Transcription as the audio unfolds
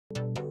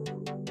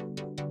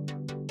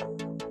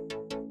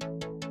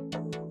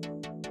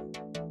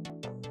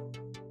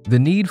The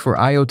need for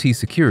IoT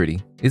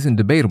security isn't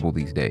debatable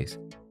these days,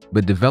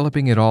 but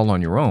developing it all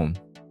on your own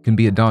can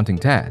be a daunting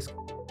task.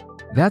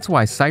 That's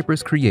why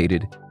Cypress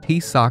created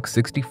PSoC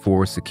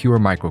 64 Secure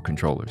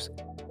Microcontrollers,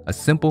 a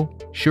simple,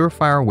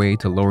 surefire way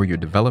to lower your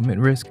development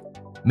risk,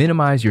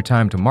 minimize your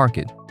time to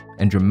market,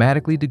 and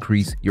dramatically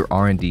decrease your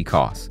R&D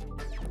costs.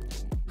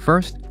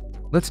 First,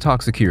 let's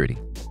talk security.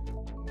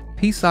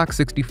 PSoC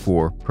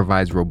 64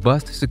 provides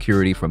robust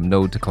security from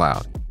node to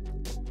cloud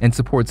and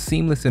supports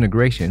seamless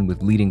integration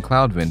with leading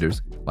cloud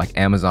vendors like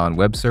Amazon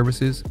Web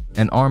Services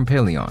and ARM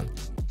Paleon.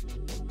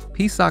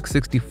 PSoC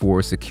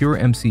 64 secure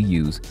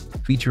MCUs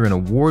feature an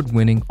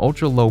award-winning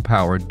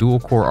ultra-low-power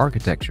dual-core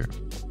architecture.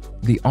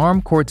 The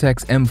ARM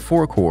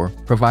Cortex-M4 core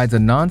provides a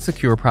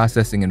non-secure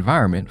processing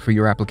environment for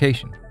your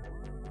application.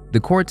 The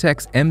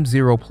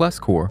Cortex-M0 Plus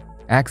core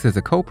acts as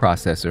a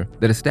coprocessor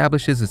that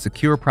establishes a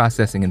secure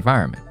processing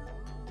environment,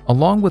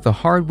 along with a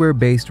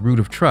hardware-based root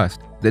of trust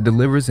that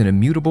delivers an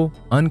immutable,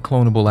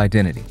 unclonable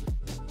identity.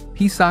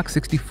 PSoC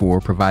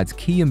 64 provides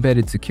key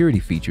embedded security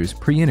features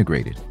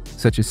pre-integrated,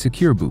 such as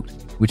Secure Boot,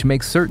 which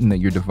makes certain that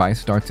your device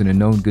starts in a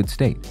known good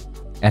state,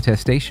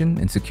 attestation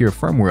and secure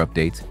firmware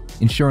updates,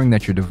 ensuring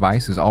that your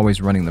device is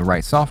always running the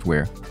right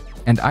software,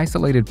 and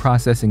isolated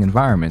processing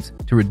environments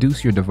to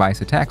reduce your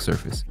device attack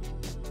surface.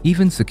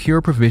 Even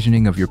secure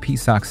provisioning of your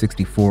PSoC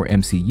 64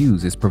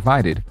 MCUs is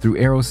provided through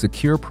Arrow's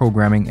secure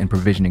programming and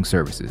provisioning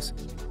services.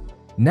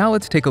 Now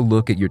let's take a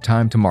look at your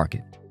time to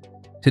market.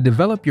 To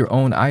develop your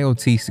own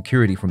IoT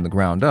security from the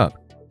ground up,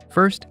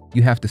 first,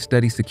 you have to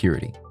study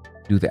security,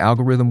 do the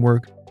algorithm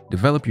work,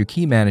 develop your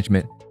key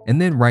management,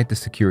 and then write the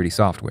security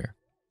software.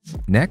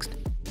 Next,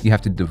 you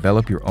have to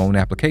develop your own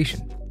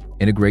application,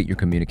 integrate your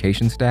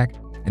communication stack,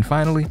 and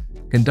finally,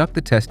 conduct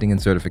the testing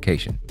and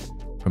certification.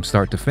 From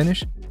start to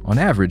finish, on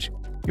average,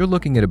 you're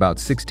looking at about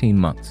 16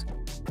 months.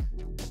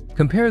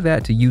 Compare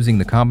that to using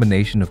the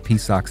combination of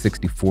PSoC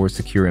 64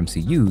 secure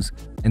MCUs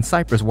and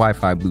Cypress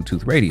Wi-Fi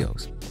Bluetooth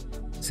radios.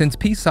 Since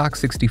PSoC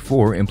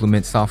 64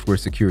 implements software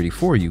security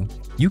for you,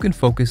 you can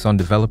focus on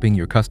developing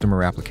your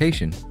customer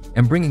application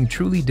and bringing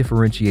truly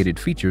differentiated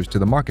features to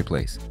the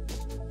marketplace.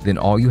 Then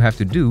all you have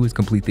to do is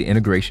complete the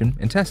integration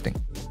and testing.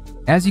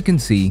 As you can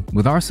see,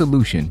 with our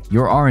solution,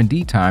 your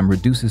R&D time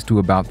reduces to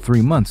about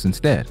 3 months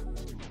instead.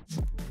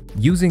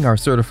 Using our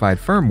certified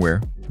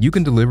firmware, you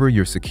can deliver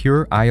your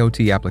secure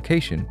IoT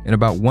application in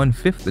about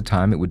 1/5 the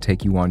time it would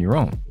take you on your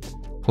own.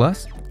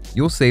 Plus,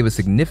 you'll save a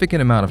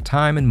significant amount of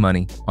time and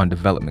money on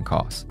development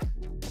costs.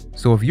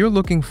 So if you're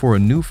looking for a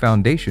new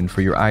foundation for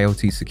your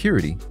IoT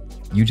security,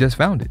 you just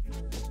found it.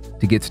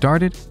 To get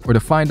started or to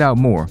find out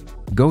more,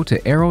 go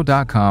to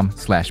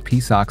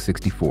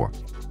arrow.com/PSoC64.